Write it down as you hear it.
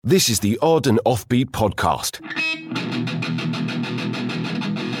This is the Odd and Offbeat podcast.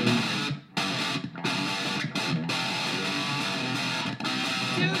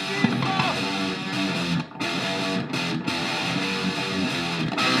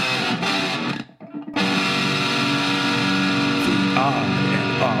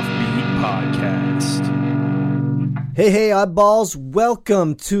 Hey, oddballs.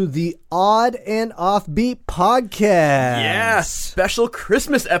 Welcome to the Odd and Offbeat podcast. Yeah, special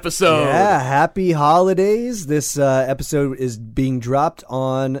Christmas episode. Yeah, happy holidays. This episode is being dropped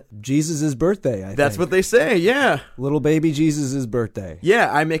on Jesus' birthday, I think. That's what they say, yeah. Little baby Jesus' birthday.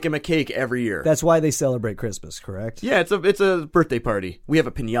 Yeah, I make him a cake every year. That's why they celebrate Christmas, correct? Yeah, it's a birthday party. We have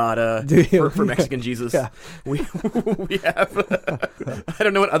a piñata for Mexican Jesus. Yeah. We have, I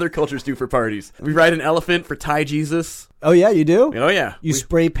don't know what other cultures do for parties. We ride an elephant for Thai Jesus. Oh, yeah, you do? Oh, yeah. You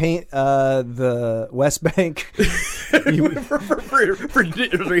spray paint the West Bank? for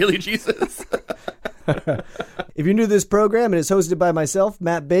Israeli Jesus. If you're new to this program, it is hosted by myself,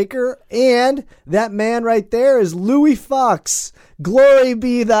 Matt Baker, and that man right there is Louis Fox. Glory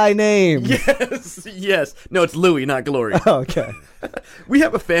be thy name. Yes. No, it's Louis, not Glory. Oh, okay. We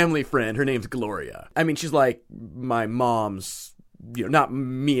have a family friend. Her name's Gloria. I mean, she's like my mom's, not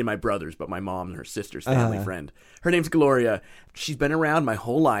me and my brothers, but my mom and her sister's family friend. Her name's Gloria. She's been around my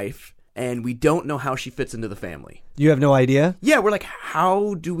whole life, and we don't know how she fits into the family. You have no idea? Yeah, we're like,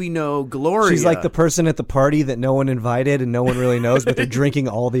 how do we know Gloria? She's like the person at the party that no one invited and no one really knows, but they're drinking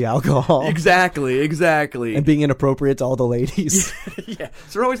all the alcohol. Exactly. And being inappropriate to all the ladies. Yeah.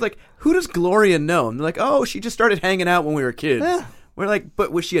 So we're always like, who does Gloria know? And they're like, oh, she just started hanging out when we were kids. Yeah. We're like,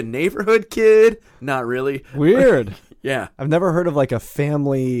 but was she a neighborhood kid? Not really. Weird. Yeah. I've never heard of like a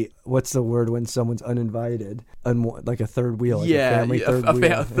family, what's the word when someone's uninvited? Like a third wheel. Like yeah. A family third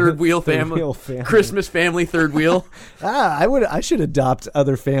wheel. A third wheel family. Third wheel family. Christmas family third wheel. I should adopt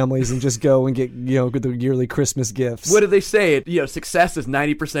other families and just go and get, the yearly Christmas gifts. What do they say? Success is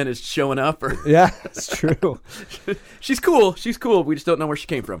 90% is showing up. Or yeah, it's true. She's cool. We just don't know where she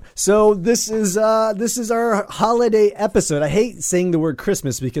came from. So this is our holiday episode. I hate saying the word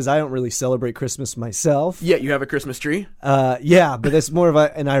Christmas because I don't really celebrate Christmas myself. Yeah, you have a Christmas tree? Yeah, but it's more of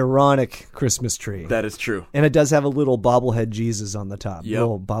an ironic Christmas tree. That is true. And it does have a little bobblehead Jesus on the top. Yep.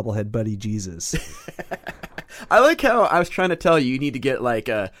 Little bobblehead buddy Jesus. I like how I was trying to tell you need to get like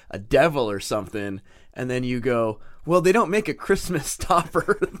a devil or something, and then you go, well, they don't make a Christmas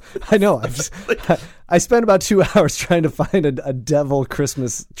topper. I know. I spent about 2 hours trying to find a devil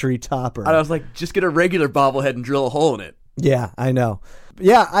Christmas tree topper. And I was like, just get a regular bobblehead and drill a hole in it. Yeah, I know.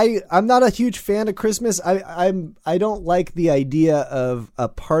 Yeah, I'm not a huge fan of Christmas. I don't like the idea of a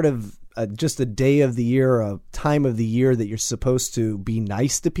part of just a day of the year, a time of the year that you're supposed to be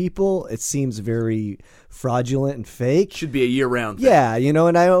nice to people. It seems very fraudulent and fake. Should be a year-round thing. Yeah,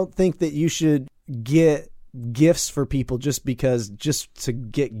 and I don't think that you should get gifts for people just to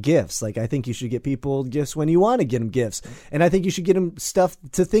get gifts. Like, I think you should get people gifts when you want to get them gifts. And I think you should get them stuff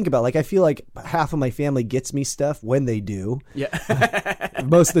to think about. Like, I feel like half of my family gets me stuff when they do. Yeah.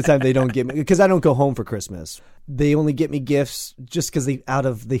 Most of the time they don't get me because I don't go home for Christmas. They only get me gifts just because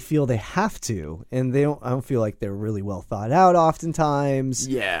they feel they have to. And I don't feel like they're really well thought out oftentimes.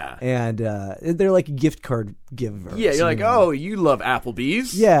 Yeah. And they're like gift card givers. Yeah, you're like, oh, you love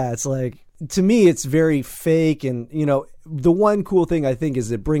Applebee's. Yeah, it's like, to me, it's very fake. And, the one cool thing I think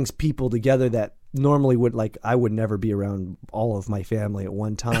is it brings people together that normally I would never be around all of my family at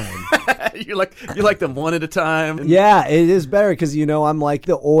one time. you like them one at a time. Yeah, it is better because, I'm like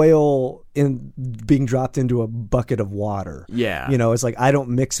the oil in being dropped into a bucket of water. Yeah. It's like I don't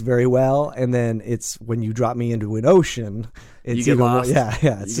mix very well. And then it's when you drop me into an ocean, it's you get lost. Yeah.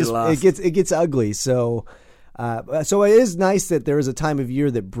 It's just, it gets ugly. So it is nice that there is a time of year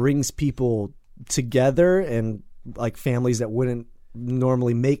that brings people together and like families that wouldn't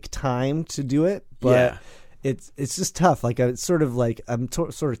normally make time to do it. But it's just tough. Like it's sort of like I'm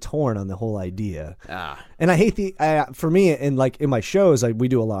sort of torn on the whole idea. And I hate for me in my shows, we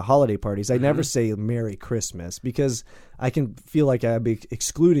do a lot of holiday parties. I never say Merry Christmas because I can feel like I'd be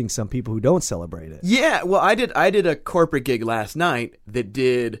excluding some people who don't celebrate it. Yeah. Well, I did a corporate gig last night that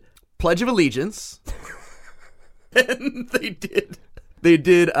did Pledge of Allegiance. And they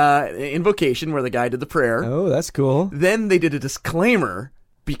did invocation where the guy did the prayer. Oh, that's cool. Then they did a disclaimer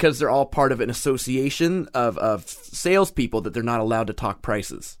because they're all part of an association of salespeople that they're not allowed to talk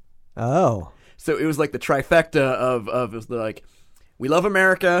prices. Oh. So it was like the trifecta of it was like, we love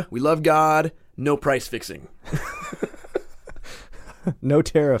America, we love God, no price fixing. No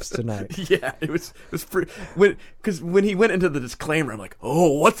tariffs tonight. Yeah, it was because when he went into the disclaimer, I'm like,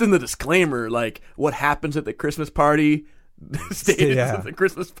 oh, what's in the disclaimer? Like, what happens at the Christmas party? stages Yeah. of the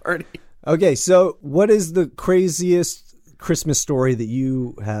Christmas party. Okay, so what is the craziest Christmas story that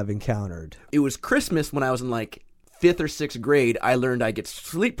you have encountered? It was Christmas when I was in like 5th or 6th grade. I learned I get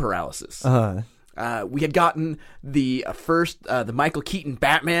sleep paralysis. We had gotten the the Michael Keaton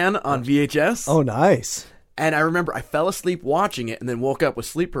Batman on VHS. Oh, nice. And I remember I fell asleep watching it and then woke up with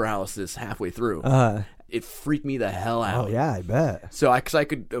sleep paralysis halfway through. It freaked me the hell out. Oh, yeah, I bet. So I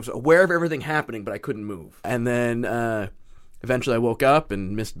was aware of everything happening, but I couldn't move. And then eventually I woke up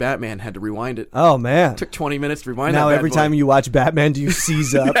and missed Batman, had to rewind it. Oh, man. It took 20 minutes to rewind Now, that bad every boy. time you watch Batman, do you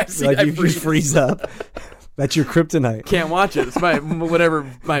seize up? I you just freeze up? That's your kryptonite. Can't watch it. It's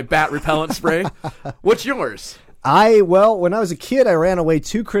my bat repellent spray. What's yours? When I was a kid, I ran away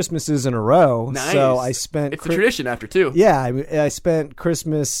 2 Christmases in a row. Nice. So I spent... It's a tradition after 2. Yeah, I spent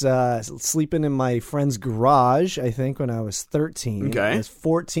Christmas sleeping in my friend's garage, I think, when I was 13. Okay. When I was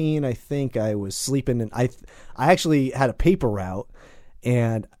 14, I think I was sleeping in... I actually had a paper route,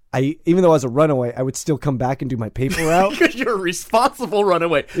 and even though I was a runaway, I would still come back and do my paper route. Because you're a responsible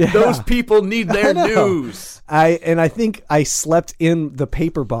runaway. Yeah. Those people need their news. I think I slept in the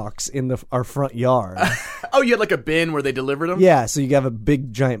paper box in our front yard. Oh, you had like a bin where they delivered them? Yeah, so you have a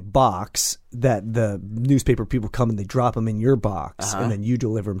big giant box that the newspaper people come and they drop them in your box, and then you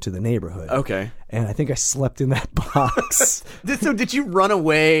deliver them to the neighborhood. Okay. And I think I slept in that box. So did you run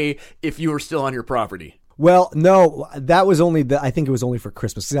away if you were still on your property? Well, no, that was only I think it was only for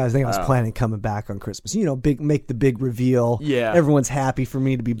Christmas. I think I was planning coming back on Christmas. Make the big reveal. Yeah. Everyone's happy for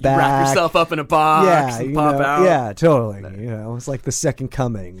me to be back. Wrap yourself up in a box and pop out. Yeah, totally. It's like the second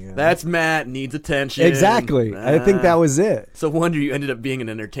coming. That's Matt, needs attention. Exactly. I think that was it. So wonder you ended up being an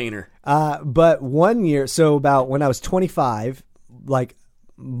entertainer. But one year, so about when I was 25,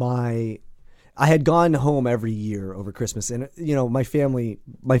 I had gone home every year over Christmas, and my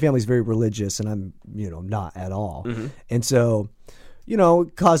family's very religious, and I'm not at all, and so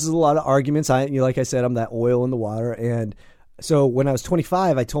it causes a lot of arguments. Like I said, I'm that oil in the water, and so when I was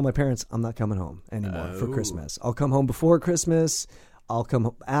 25, I told my parents I'm not coming home anymore for Christmas. I'll come home before Christmas. I'll come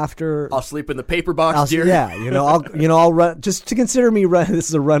home after. I'll sleep in the paper box, dear. Yeah, I'll run just to consider me this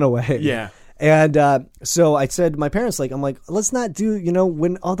is a runaway. Yeah. And so I said to my parents, let's not do,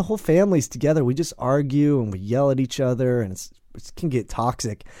 when all the whole family's together, we just argue and we yell at each other, and it can get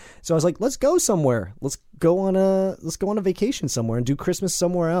toxic. So I was like, let's go somewhere. Let's go on a vacation somewhere and do Christmas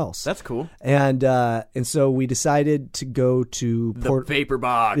somewhere else. That's cool. And so we decided to go to the paper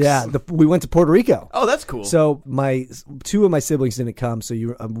box. Yeah, we went to Puerto Rico. Oh, that's cool. So 2 of my siblings didn't come, so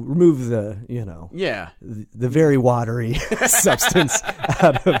you remove the the very watery substance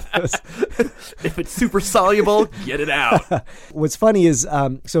out of this. If it's super soluble, get it out. What's funny is,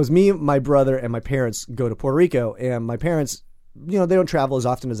 so it was me, my brother, and my parents go to Puerto Rico, and my parents, they don't travel as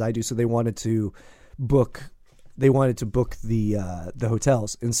often as I do, so they wanted to book the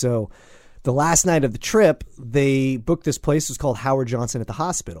hotels. And so the last night of the trip, they booked this place. It was called Howard Johnson at the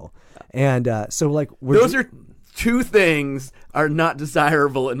Hospital. And those are 2 things are not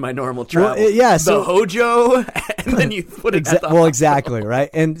desirable in my normal travel. Well, the Hojo, and then you put it at the well, exactly, right?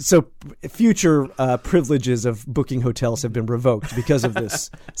 And so future privileges of booking hotels have been revoked because of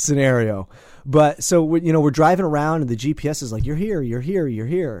this scenario. But so we're driving around, and the GPS is like, you're here, you're here, you're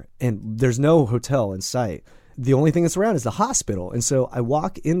here, and there's no hotel in sight. The only thing that's around is the hospital. And so I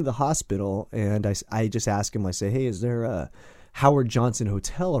walk into the hospital, and I just ask him, I say, hey, is there a Howard Johnson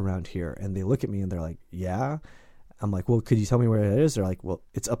hotel around here? And they look at me and they're like, yeah. I'm like, well, could you tell me where it is? They're like, well,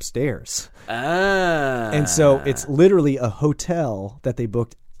 it's upstairs. And so it's literally a hotel that they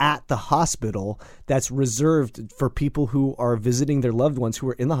booked at the hospital that's reserved for people who are visiting their loved ones who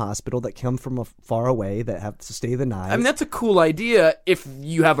are in the hospital, that come from far away, that have to stay the night. I mean, that's a cool idea if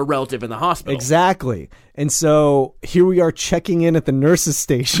you have a relative in the hospital. Exactly. And so here we are checking in at the nurse's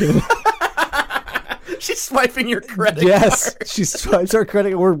station. She's swiping your credit Yes, card. she swipes our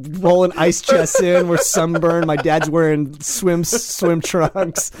credit. We're rolling ice chests in. We're sunburned. My dad's wearing swim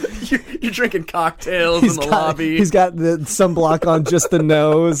trunks. You're drinking cocktails in the lobby. He's got the sunblock on just the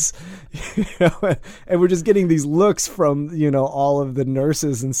nose. And we're just getting these looks from all of the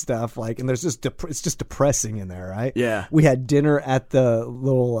nurses and stuff, and there's just it's just depressing in there, right? Yeah. We had dinner at the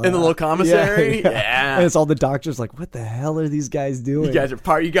little in the little commissary. Yeah. And it's all the doctors like, what the hell are these guys doing? You guys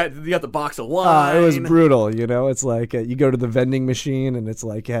are you got the box of wine. It was brutal. It's like you go to the vending machine and it's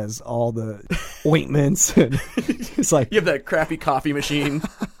like has all the ointments, and it's like you have that crappy coffee machine.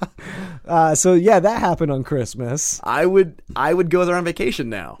 So yeah, that happened on Christmas. I would go there on vacation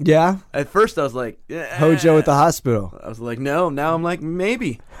now. Yeah. At first I was like, Hojo at the hospital. I was like, no. Now I'm like,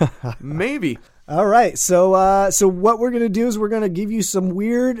 maybe. All right. So what we're going to do is we're going to give you some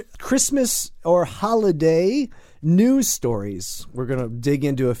weird Christmas or holiday news stories. We're going to dig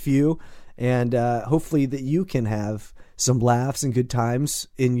into a few, and hopefully that you can have some laughs and good times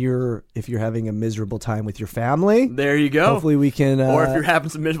if you're having a miserable time with your family. There you go. Hopefully we can... or if you're having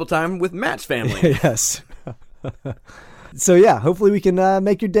some miserable time with Matt's family. Yes. So yeah, hopefully we can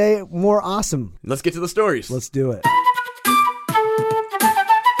make your day more awesome. Let's get to the stories. Let's do it.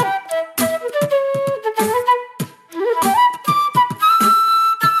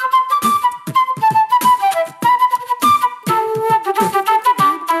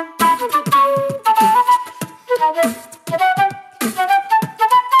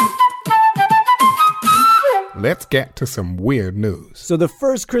 Let's get to some weird news. So the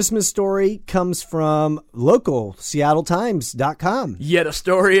first Christmas story comes from local SeattleTimes.com. Yet a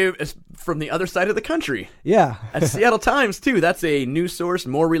story from the other side of the country. Yeah. At Seattle Times, too. That's a news source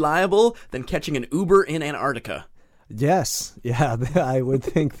more reliable than catching an Uber in Antarctica. Yes. Yeah, I would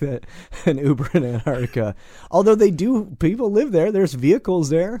think that an Uber in Antarctica. Although people live there. There's vehicles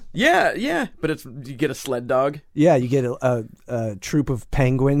there. Yeah. But you get a sled dog. Yeah, you get a troop of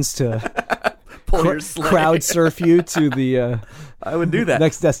penguins to... Pull your sleigh. Crowd surf you to the I would do that.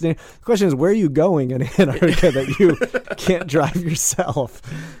 Next destination. The question is, where are you going in Antarctica that you can't drive yourself?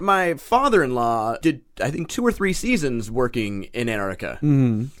 My father-in-law did, I think, 2 or 3 seasons working in Antarctica.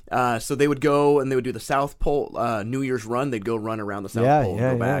 Mm-hmm. So they would go and they would do the South Pole New Year's run. They'd go run around the South Pole and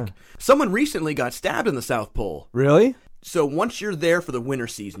go back. Someone recently got stabbed in the South Pole. Really? So once you're there for the winter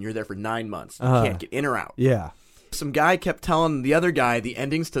season, you're there for 9 months. You can't get in or out. Yeah. Some guy kept telling the other guy the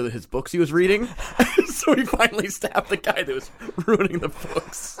endings to his books he was reading. So he finally stabbed the guy that was ruining the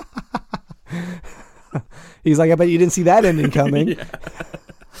books. He's like, I bet you didn't see that ending coming. Yeah.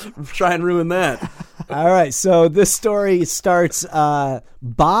 Try and ruin that. All right, so this story starts, Bah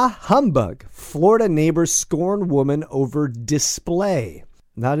Humbug. Florida neighbors scorn woman over display.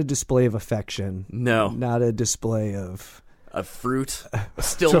 Not a display of affection. No. Not a display of... A fruit, a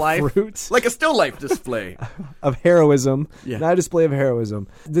still life, fruit. Like a still life display of heroism, yeah. Not a display of heroism.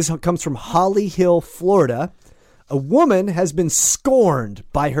 This comes from Holly Hill, Florida. A woman has been scorned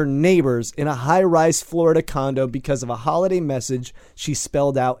by her neighbors in a high-rise Florida condo because of a holiday message she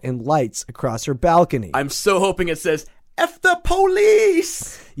spelled out in lights across her balcony. I'm so hoping it says, F the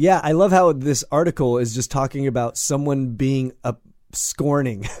police! Yeah, I love how this article is just talking about someone being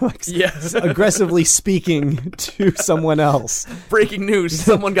scorning, aggressively speaking to someone else. Breaking news,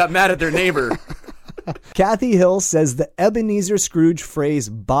 someone got mad at their neighbor. Kathy Hill says the Ebenezer Scrooge phrase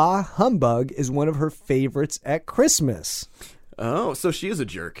 "bah humbug" is one of her favorites at Christmas. Oh, so she is a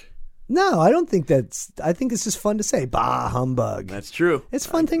jerk. No, I don't think I think it's just fun to say "bah humbug." That's true. It's a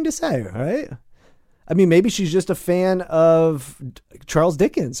fun thing to say, right? I mean, maybe she's just a fan of Charles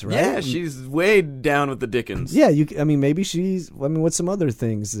Dickens, right? Yeah, she's way down with the Dickens. Yeah, maybe what's some other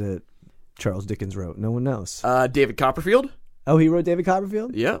things that Charles Dickens wrote? No one knows. David Copperfield. Oh, he wrote David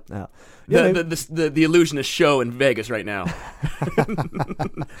Copperfield? Yeah. Oh. The illusionist show in Vegas right now.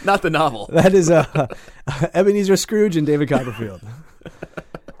 Not the novel. That is Ebenezer Scrooge and David Copperfield.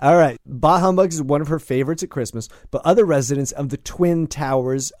 All right. Bah Humbug is one of her favorites at Christmas, but other residents of the Twin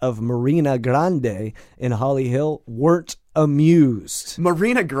Towers of Marina Grande in Holly Hill weren't amused.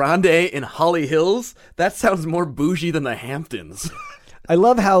 Marina Grande in Holly Hills? That sounds more bougie than the Hamptons. I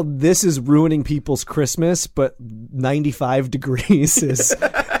love how this is ruining people's Christmas, but 95 degrees is...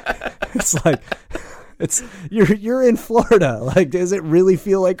 It's like... You're in Florida. Like, does it really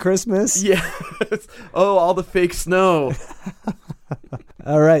feel like Christmas? Yeah. Oh, all the fake snow.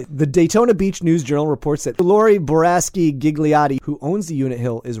 All right. The Daytona Beach News Journal reports that Lori Boraski Gigliotti, who owns the Unit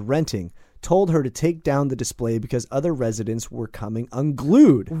Hill, is renting, told her to take down the display because other residents were coming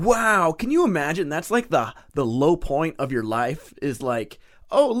unglued. Wow. Can you imagine? That's like the low point of your life is like,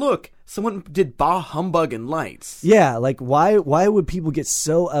 oh, look, someone did bah humbug and lights. Yeah, like why would people get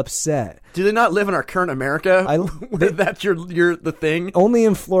so upset? Do they not live in our current America? That's the thing? Only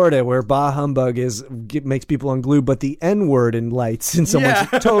in Florida where bah humbug makes people unglued, but the N-word in lights in someone's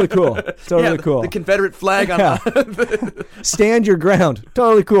totally cool. Totally cool. The Confederate flag on Stand your ground.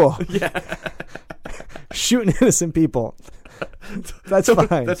 Totally cool. Yeah. Shooting innocent people. That's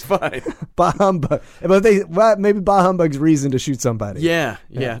fine. That's fine. Bah humbug. But maybe bah humbug's reason to shoot somebody. Yeah.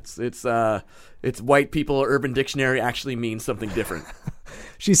 It's white people. Urban Dictionary actually means something different.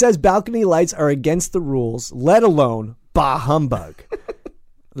 She says balcony lights are against the rules, let alone bah humbug.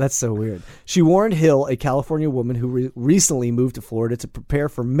 That's so weird. She warned Hill, a California woman who recently moved to Florida, to prepare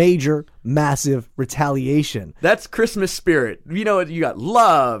for massive retaliation. That's Christmas spirit. You know, you got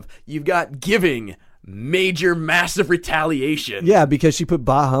love, you've got giving, major, massive retaliation. Yeah, because she put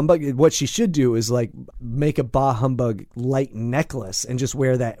Bah Humbug. What she should do is like make a Bah Humbug light necklace and just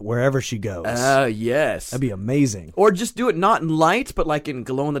wear that wherever she goes. Yes. That'd be amazing. Or just do it not in light, but like in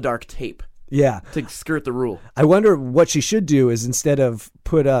glow-in-the-dark tape Yeah. to skirt the rule. I wonder what she should do is instead of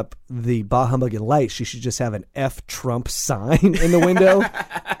put up the Bah Humbug in light, she should just have an F Trump sign in the window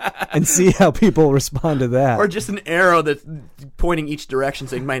and see how people respond to that. Or just an arrow that's pointing each direction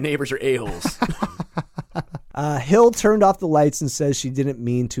saying, my neighbors are a-holes. Hill turned off the lights and says she didn't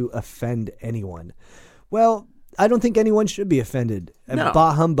mean to offend anyone. Well, I don't think anyone should be offended. No.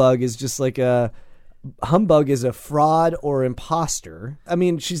 Bah Humbug is just like a... Humbug is a fraud or imposter. I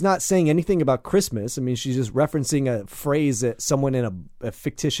mean, she's not saying anything about Christmas. I mean, she's just referencing a phrase that someone in a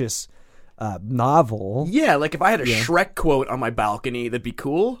fictitious novel. Yeah, like if I had a Shrek quote on my balcony, that'd be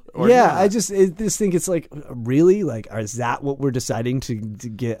cool. Or Yeah, not. I just think it's like, really? Like, is that what we're deciding to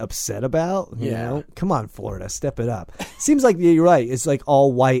get upset about? You know? Come on, Florida, step it up. Seems like you're right. It's like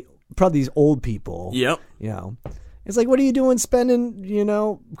all white, probably these old people. Yep. You know, it's like, what are you doing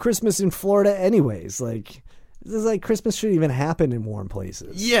spending, Christmas in Florida anyways? Like, this is like Christmas shouldn't even happen in warm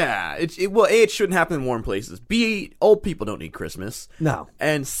places. Yeah, it shouldn't happen in warm places. B, old people don't need Christmas. No.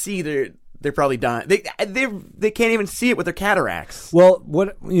 And C, they're probably dying. They can't even see it with their cataracts. Well, when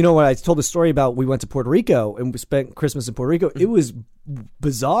I told the story about we went to Puerto Rico and we spent Christmas in Puerto Rico, it was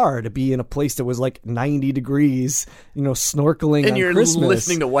bizarre to be in a place that was like 90 degrees, snorkeling And on you're Christmas.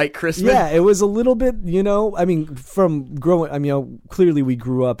 listening to White Christmas. Yeah, it was a little bit, from growing, clearly we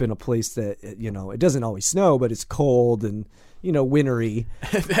grew up in a place that, it doesn't always snow, but it's cold and, wintry.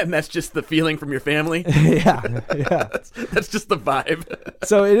 And that's just the feeling from your family. Yeah. That's just the vibe.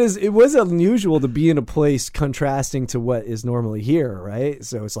 So it was unusual to be in a place contrasting to what is normally here, right?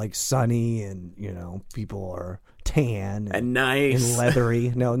 So it's like sunny and, people are tan And nice. and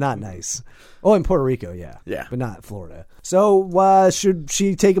leathery. No, not nice. Oh, in Puerto Rico, yeah. Yeah. But not Florida. So should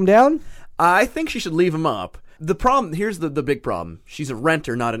she take him down? I think she should leave him up. The problem, here's the big problem. She's a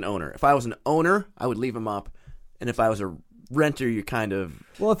renter, not an owner. If I was an owner, I would leave him up. And if I was a renter, you kind of...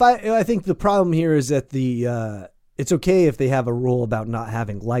 Well, I think the problem here is that it's okay if they have a rule about not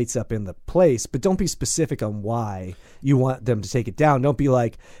having lights up in the place, but don't be specific on why you want them to take it down. Don't be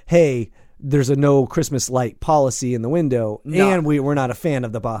like, hey, there's a no Christmas light policy in the window, and we're not a fan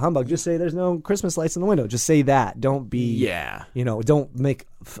of the Bah Humbug. Just say there's no Christmas lights in the window. Just say that. Don't be, don't make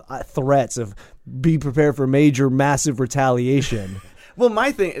threats of be prepared for major, massive retaliation. Well,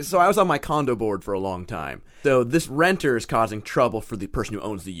 my thing is, so I was on my condo board for a long time. So this renter is causing trouble for the person who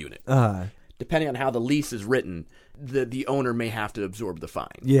owns the unit. Depending on how the lease is written, the owner may have to absorb the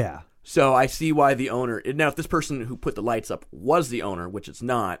fine. Yeah. So I see why the owner... Now, if this person who put the lights up was the owner, which it's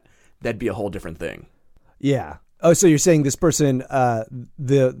not, that'd be a whole different thing. Yeah. Oh, so you're saying this person,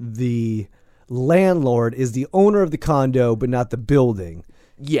 the landlord is the owner of the condo, but not the building.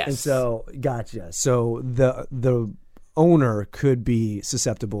 Yes. And so, gotcha. So the owner could be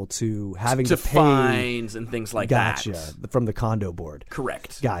susceptible to having to pay fines and things like that. Gotcha. From the condo board.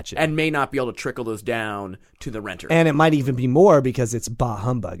 Correct. Gotcha. And may not be able to trickle those down to the renter. And it might even be more because it's Bah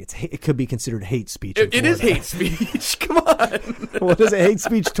Humbug. It could be considered hate speech. It is hate speech. Come on. What is it hate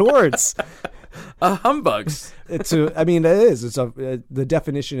speech towards? Humbugs. It is. It's the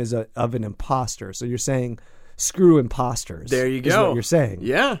definition is of an imposter. So you're saying screw imposters. There you go. Is what you're saying.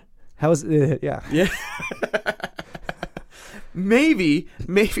 Yeah. How is it? Yeah. Yeah. Maybe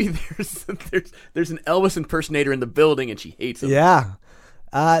there's an Elvis impersonator in the building and she hates him. Yeah.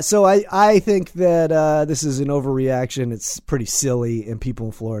 So I think that this is an overreaction. It's pretty silly, and people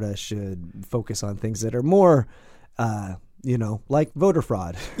in Florida should focus on things that are more, like voter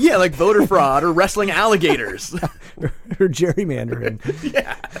fraud. Yeah, like voter fraud or wrestling alligators. or gerrymandering.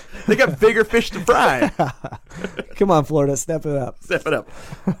 Yeah. They got bigger fish to fry. Come on, Florida, step it up. Step it up.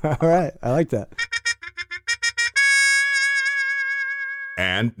 All right. I like that.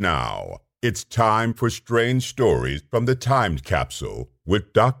 And now, it's time for Strange Stories from the Time Capsule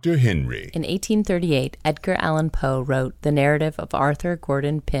with Dr. Henry. In 1838, Edgar Allan Poe wrote The Narrative of Arthur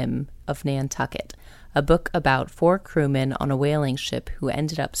Gordon Pym of Nantucket, a book about 4 crewmen on a whaling ship who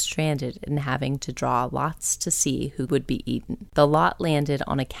ended up stranded and having to draw lots to see who would be eaten. The lot landed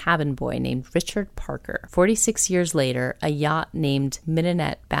on a cabin boy named Richard Parker. 46 years later, a yacht named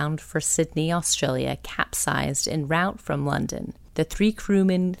Minnonette bound for Sydney, Australia, capsized en route from London. The 3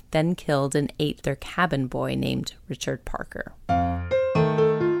 crewmen then killed and ate their cabin boy named Richard Parker.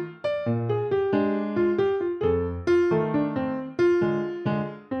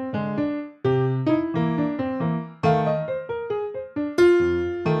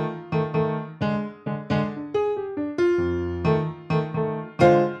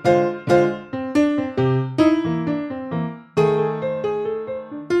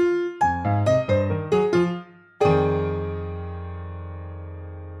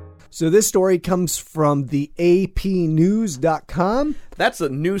 So this story comes from the apnews.com. That's a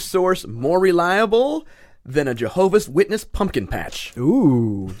news source more reliable than a Jehovah's Witness pumpkin patch.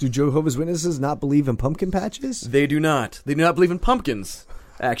 Ooh, do Jehovah's Witnesses not believe in pumpkin patches? They do not. They do not believe in pumpkins,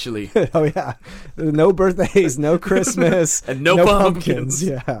 actually. Oh, yeah. No birthdays, no Christmas, and no pumpkins.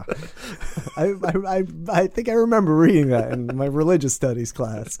 Yeah. I think I remember reading that in my religious studies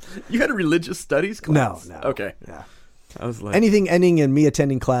class. You had a religious studies class? No. Okay. Yeah. I was like... Anything ending in me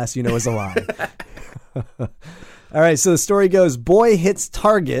attending class, is a lie. All right, so the story goes, boy hits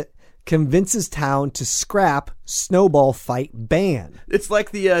target, convinces town to scrap snowball fight ban. It's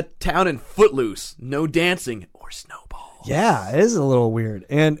like the town in Footloose. No dancing or snowballs. Yeah, it is a little weird.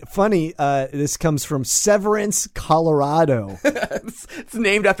 And funny, this comes from Severance, Colorado. It's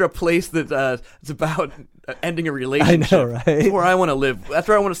named after a place that it's about ending a relationship. I know, right? That's where I want to live. That's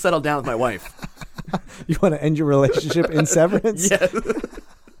where I want to settle down with my wife. You want to end your relationship in Severance? Yeah.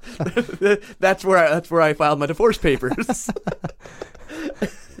 That's where I filed my divorce papers.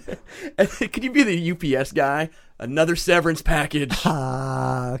 Could you be the UPS guy? Another severance package.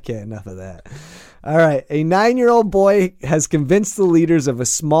 Okay, enough of that. All right. A 9-year-old boy has convinced the leaders of a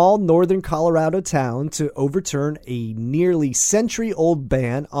small northern Colorado town to overturn a nearly century-old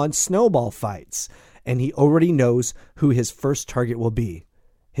ban on snowball fights. And he already knows who his first target will be.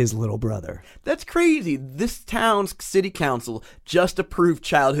 His little brother. That's crazy. This town's city council just approved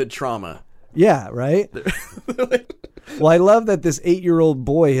childhood trauma. Yeah, right? Well, I love that this 8-year-old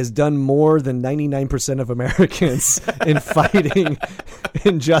boy has done more than 99% of Americans in fighting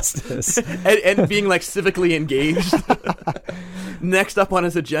injustice. And being like civically engaged. Next up on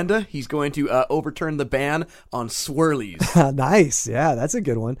his agenda, he's going to overturn the ban on swirlies. Nice. Yeah, that's a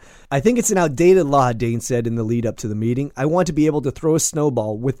good one. I think it's an outdated law, Dane said in the lead up to the meeting. I want to be able to throw a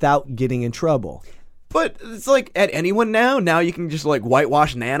snowball without getting in trouble. But it's like at anyone now. Now you can just like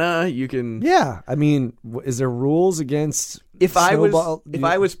whitewash Nana. You can. Yeah, I mean, is there rules against if snowball?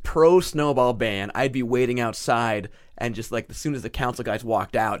 I was pro snowball ban, I'd be waiting outside and just like as soon as the council guys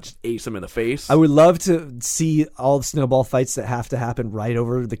walked out, just ace them in the face. I would love to see all the snowball fights that have to happen right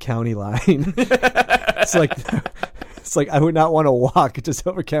over the county line. It's like I would not want to walk just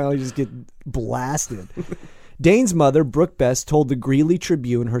over county, just get blasted. Dane's mother, Brooke Best, told the Greeley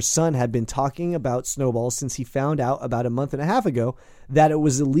Tribune her son had been talking about snowballs since he found out about a month and a half ago that it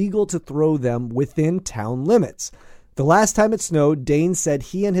was illegal to throw them within town limits. The last time it snowed, Dane said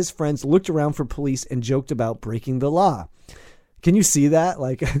he and his friends looked around for police and joked about breaking the law. Can you see that?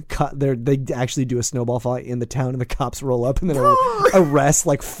 Like, they actually do a snowball fight in the town and the cops roll up and then arrest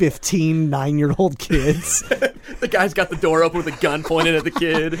like 15 9-year-old kids. The guy's got the door open with a gun pointed at the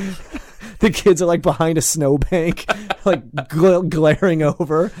kid. The kids are like behind a snowbank, like glaring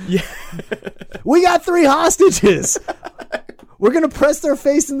over. Yeah. We got 3 hostages. We're going to press their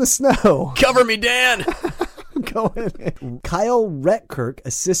face in the snow. Cover me, Dan. Go in. Kyle Retkirk,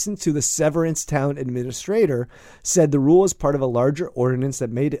 assistant to the Severance town administrator, said the rule is part of a larger ordinance that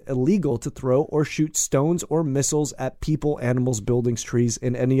made it illegal to throw or shoot stones or missiles at people, animals, buildings, trees,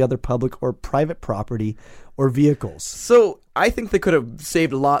 and any other public or private property or vehicles. So I think they could have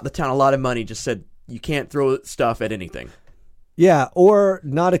saved the town a lot of money. Just said you can't throw stuff at anything. Yeah, or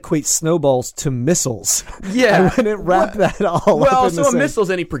not equate snowballs to missiles. Yeah, I wouldn't wrap that all up. Well, in so the a same... missile's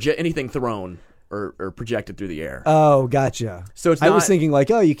anything thrown or projected through the air. Oh, gotcha. So it's I was thinking like,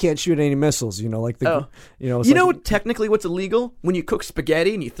 you can't shoot any missiles. Like the, technically what's illegal when you cook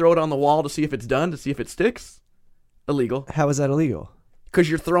spaghetti and you throw it on the wall to see if it's done, to see if it sticks. Illegal. How is that illegal? Because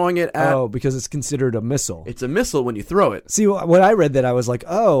you're throwing it at... Oh, because it's considered a missile. It's a missile when you throw it. See, when I read that, I was like,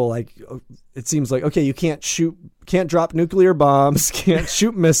 it seems like, okay, you can't drop nuclear bombs, can't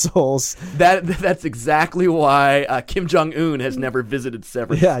shoot missiles. That's exactly why Kim Jong-un has never visited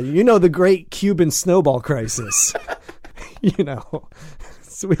Severance. Yeah, the great Cuban snowball crisis.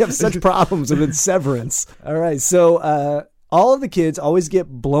 So we have such problems with Severance. All right, so... all of the kids always get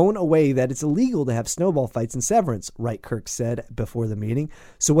blown away that it's illegal to have snowball fights in Severance, Retkirk said before the meeting.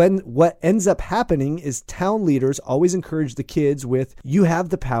 So what ends up happening is town leaders always encourage the kids with, you have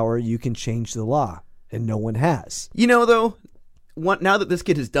the power, you can change the law, and no one has. Though, now that this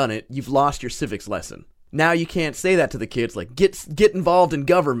kid has done it, you've lost your civics lesson. Now you can't say that to the kids, like, get involved in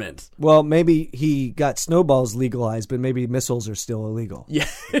government. Well, maybe he got snowballs legalized, but maybe missiles are still illegal. Yeah.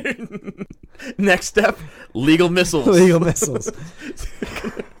 Next step, legal missiles. Legal missiles.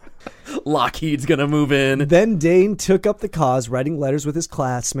 Lockheed's going to move in. Then Dane took up the cause, writing letters with his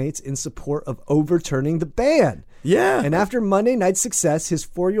classmates in support of overturning the ban. Yeah. And after Monday night's success, his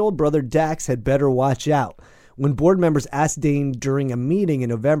 4-year-old brother Dax had better watch out. When board members asked Dane during a meeting in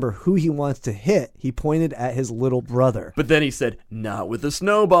November who he wants to hit, he pointed at his little brother. But then he said, not with a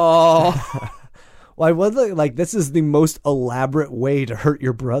snowball. Well, I was like, this is the most elaborate way to hurt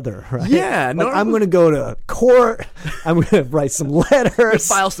your brother, right? Yeah. Like, I'm going to go to court. I'm going to write some letters.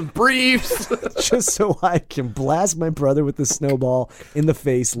 File some briefs. Just so I can blast my brother with the snowball in the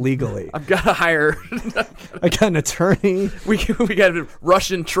face legally. I've got to hire. I got an attorney. We got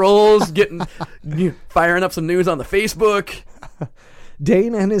Russian trolls firing up some news on the Facebook.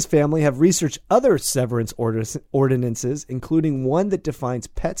 Dane and his family have researched other severance ordinances, including one that defines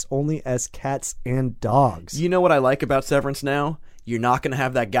pets only as cats and dogs. You know what I like about severance now? You're not going to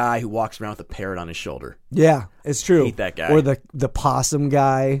have that guy who walks around with a parrot on his shoulder. Yeah, it's true. Hate that guy. Or the possum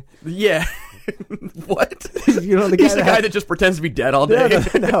guy. Yeah. What? You know, He's the guy that just pretends to be dead all day.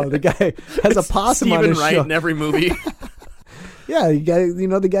 No, the guy has a possum on his Stephen Wright shoulder. in every movie. Yeah,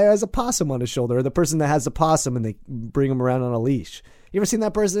 the guy has a possum on his shoulder, or the person that has a possum and they bring him around on a leash. You ever seen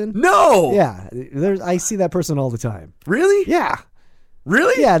that person? No. Yeah, I see that person all the time. Really? Yeah.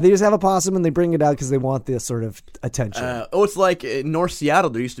 Really? Yeah, they just have a possum and they bring it out because they want this sort of attention. It's like in North Seattle,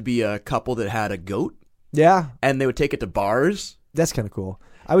 there used to be a couple that had a goat, Yeah, and they would take it to bars. that's kind of cool.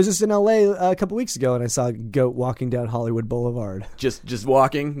 I was just in LA a couple weeks ago and I saw a goat walking down Hollywood Boulevard. Just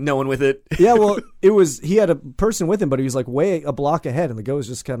walking, no one with it. Yeah, well, he had a person with him, but he was like way a block ahead and the goat was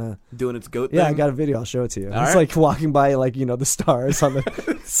just kind of... Doing its goat Yeah, thing. I got a video. I'll show it to you. It's right. like walking by, like, the stars on the,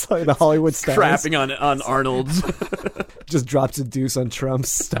 it's like the Hollywood stars. Crapping on Arnold's. Just drops a deuce on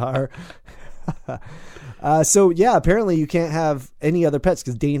Trump's star. So, yeah, apparently you can't have any other pets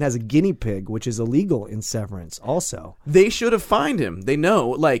because Dane has a guinea pig, which is illegal in Severance also. They should have fined him. They know,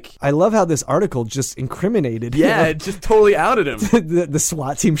 like... I love how this article just incriminated him. Yeah, it just totally outed him. The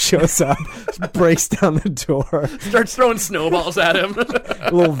SWAT team shows up, breaks down the door. Starts throwing snowballs at him. A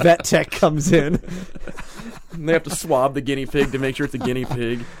little vet tech comes in. And they have to swab the guinea pig to make sure it's a guinea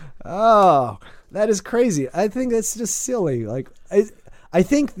pig. Oh, that is crazy. I think that's just silly. Like, I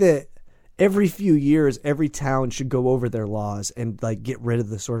think that every few years, every town should go over their laws and like get rid of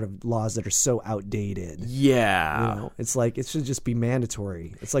the sort of laws that are so outdated. Yeah. It's like it should just be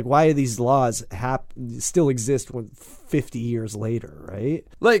mandatory. It's like, why do these laws still exist 50 years later, right?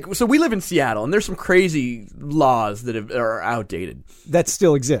 Like, so we live in Seattle, and there's some crazy laws that are outdated. That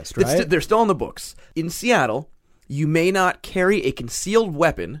still exist, right? They're still on the books. In Seattle, you may not carry a concealed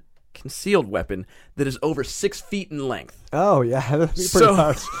weapon that is over 6 feet in length. Oh yeah, that'd be pretty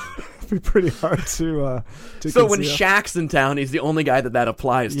hard. Be pretty hard to So when conceal. Shaq's in town, he's the only guy that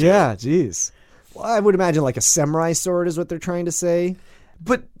applies to. Yeah, geez. Well, I would imagine like a samurai sword is what they're trying to say.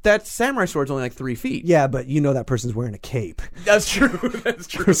 But that samurai sword's only like 3 feet. Yeah, but that person's wearing a cape That's true. That's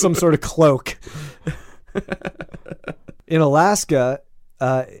true. or some sort of cloak. In Alaska,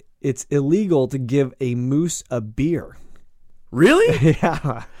 it's illegal to give a moose a beer. Really?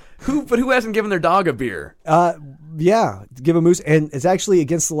 Yeah. Who hasn't given their dog a beer? Yeah, give a moose, and it's actually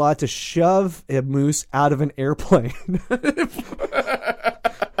against the law to shove a moose out of an airplane.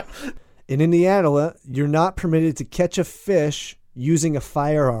 In Indiana, you're not permitted to catch a fish using a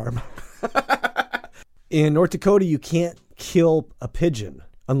firearm. In North Dakota, you can't kill a pigeon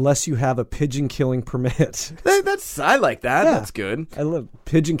unless you have a pigeon killing permit. I like that. Yeah. That's good. I love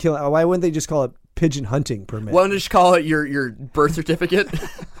pigeon killing. Why wouldn't they just call it pigeon hunting permit? Why don't you just call it your birth certificate?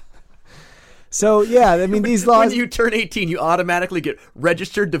 So, yeah, I mean, these laws... When you turn 18, you automatically get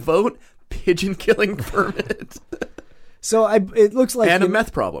registered to vote, pigeon killing permit, So it looks like... and a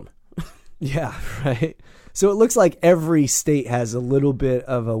meth problem. Yeah, right. So it looks like every state has a little bit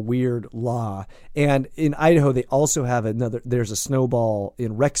of a weird law. And in Idaho, they also have there's a snowball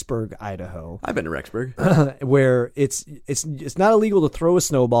in Rexburg, Idaho, I've been to Rexburg. where it's not illegal to throw a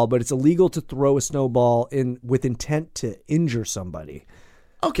snowball, but it's illegal to throw a snowball with intent to injure somebody.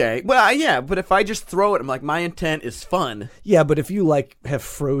 Okay, well, yeah, but if I just throw it, I'm like, my intent is fun. Yeah, but if you like have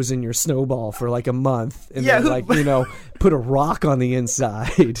frozen your snowball for like a month and Yeah, then put a rock on the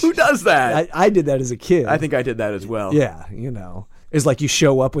inside. Who does that? I did that as a kid. I think I did that as well. Yeah, it's like you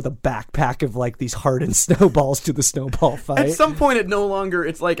show up with a backpack of like these hardened snowballs to the snowball fight. At some point,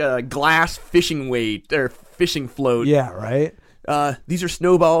 it's like a glass fishing weight or fishing float. Yeah, right? These are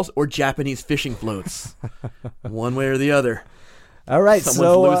snowballs or Japanese fishing floats. One way or the other. All right,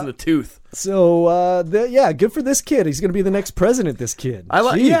 Someone's losing a tooth. Good for this kid. He's going to be the next president, this kid.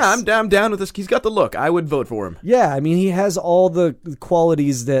 I'm down with this. He's got the look. I would vote for him. Yeah, I mean, he has all the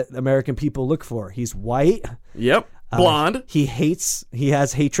qualities that American people look for. He's white. Yep. Blonde. He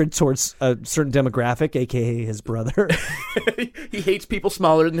has hatred towards a certain demographic, aka his brother. He hates people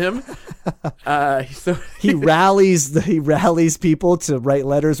smaller than him. He rallies people to write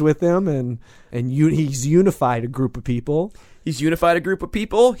letters with him, and he's unified a group of people. He's unified a group of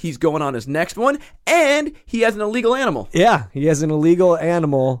people. He's going on his next one, and he has an illegal animal. Yeah, he has an illegal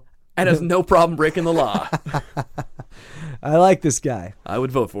animal. And has no problem breaking the law. I like this guy. I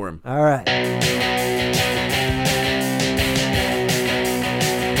would vote for him. All right.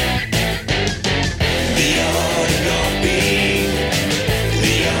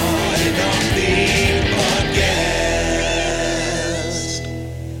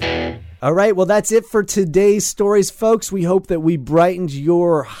 All right, well, that's it for today's stories, folks. We hope that we brightened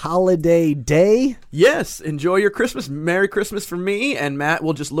your holiday day. Yes, enjoy your Christmas. Merry Christmas from me, and Matt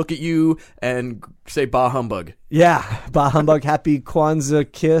will just look at you and say, bah humbug. Yeah, bah humbug, happy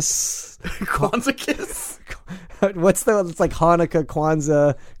Kwanzaa kiss. Kwanzaa kiss? It's like Hanukkah,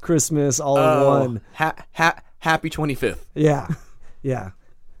 Kwanzaa, Christmas, all in one. Happy 25th. Yeah.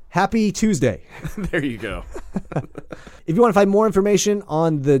 Happy Tuesday. There you go. If you want to find more information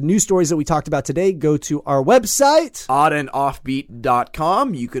on the news stories that we talked about today, go to our website,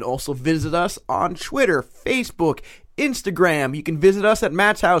 oddandoffbeat.com. You can also visit us on Twitter, Facebook, Instagram. You can visit us at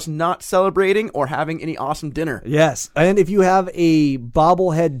Matt's house, not celebrating or having any awesome dinner. Yes. And if you have a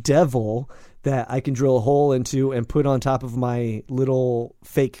bobblehead devil that I can drill a hole into and put on top of my little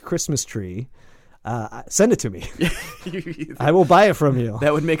fake Christmas tree, send it to me. I will buy it from you.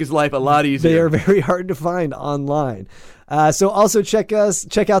 That would make his life a lot easier. They are very hard to find online. So also check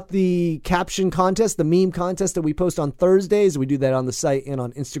out the caption contest, the meme contest that we post on Thursdays. We do that on the site and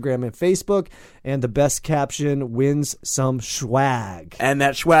on Instagram and Facebook. And the best caption wins some swag. And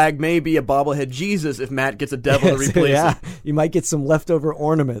that swag may be a bobblehead Jesus if Matt gets a devil to replace it. You might get some leftover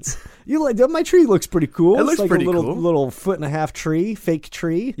ornaments. My tree looks pretty cool. It looks like pretty a cool. Little 1.5-foot tree, fake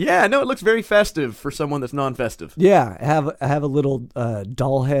tree. Yeah, no, it looks very festive for someone that's non-festive. Yeah, I have a little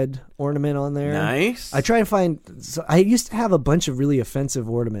doll head ornament on there. Nice. I try and find. So I used to have a bunch of really offensive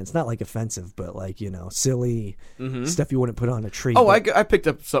ornaments. Not like offensive, but like silly stuff you wouldn't put on a tree. Oh, I picked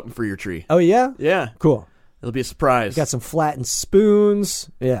up something for your tree. Oh yeah. Yeah. Cool. It'll be a surprise. Got some flattened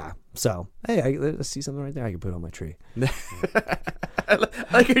spoons. Yeah. So hey, let's see something right there I can put on my tree.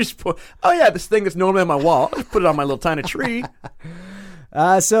 Like you just put, this thing that's normally on my wall, I'll just put it on my little tiny tree.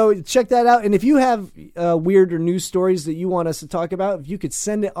 So check that out. And if you have weird or news stories that you want us to talk about, if you could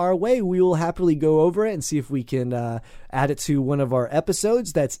send it our way, we will happily go over it and see if we can add it to one of our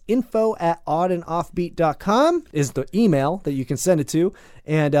episodes. That's info@oddandoffbeat.com is the email that you can send it to.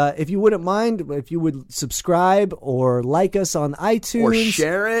 And if you wouldn't mind, if you would subscribe or like us on iTunes. Or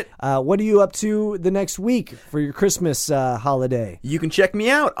share it. What are you up to the next week for your Christmas holiday? You can check me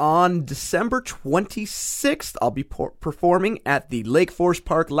out on December 26th. I'll be performing at the Lake Forest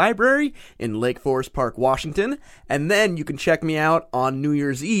Park Library in Lake Forest Park, Washington. And then you can check me out on New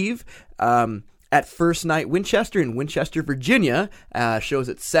Year's Eve at First Night Winchester in Winchester, Virginia. Shows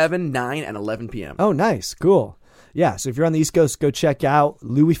at 7, 9, and 11 p.m. Oh, nice. Cool. Yeah, so if you're on the East Coast, go check out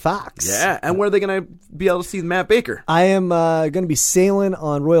Louis Fox. Yeah, and where are they going to be able to see Matt Baker? I am going to be sailing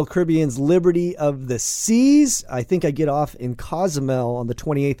on Royal Caribbean's Liberty of the Seas. I think I get off in Cozumel on the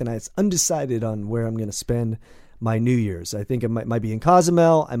 28th, and it's undecided on where I'm going to spend my New Year's. I think it might be in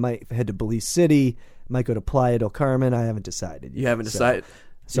Cozumel. I might head to Belize City. Might go to Playa del Carmen. I haven't decided yet. You haven't decided?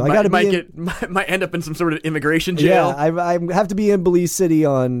 So I got to might end up in some sort of immigration jail. Yeah, I have to be in Belize City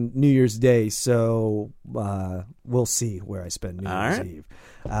on New Year's Day, so we'll see where I spend New Year's Eve.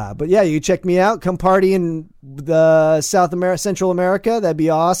 But yeah, you check me out. Come party in the Central America. That'd be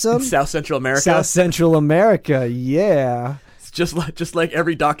awesome. South Central America. South Central America. Yeah. It's just like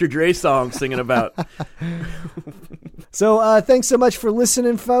every Dr. Dre song singing about. So thanks so much for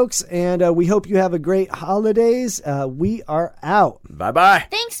listening, folks, and we hope you have a great holidays. We are out. Bye-bye.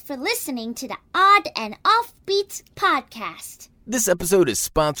 Thanks for listening to the Odd and Offbeat podcast. This episode is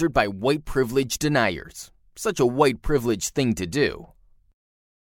sponsored by White Privilege Deniers. Such a white privilege thing to do.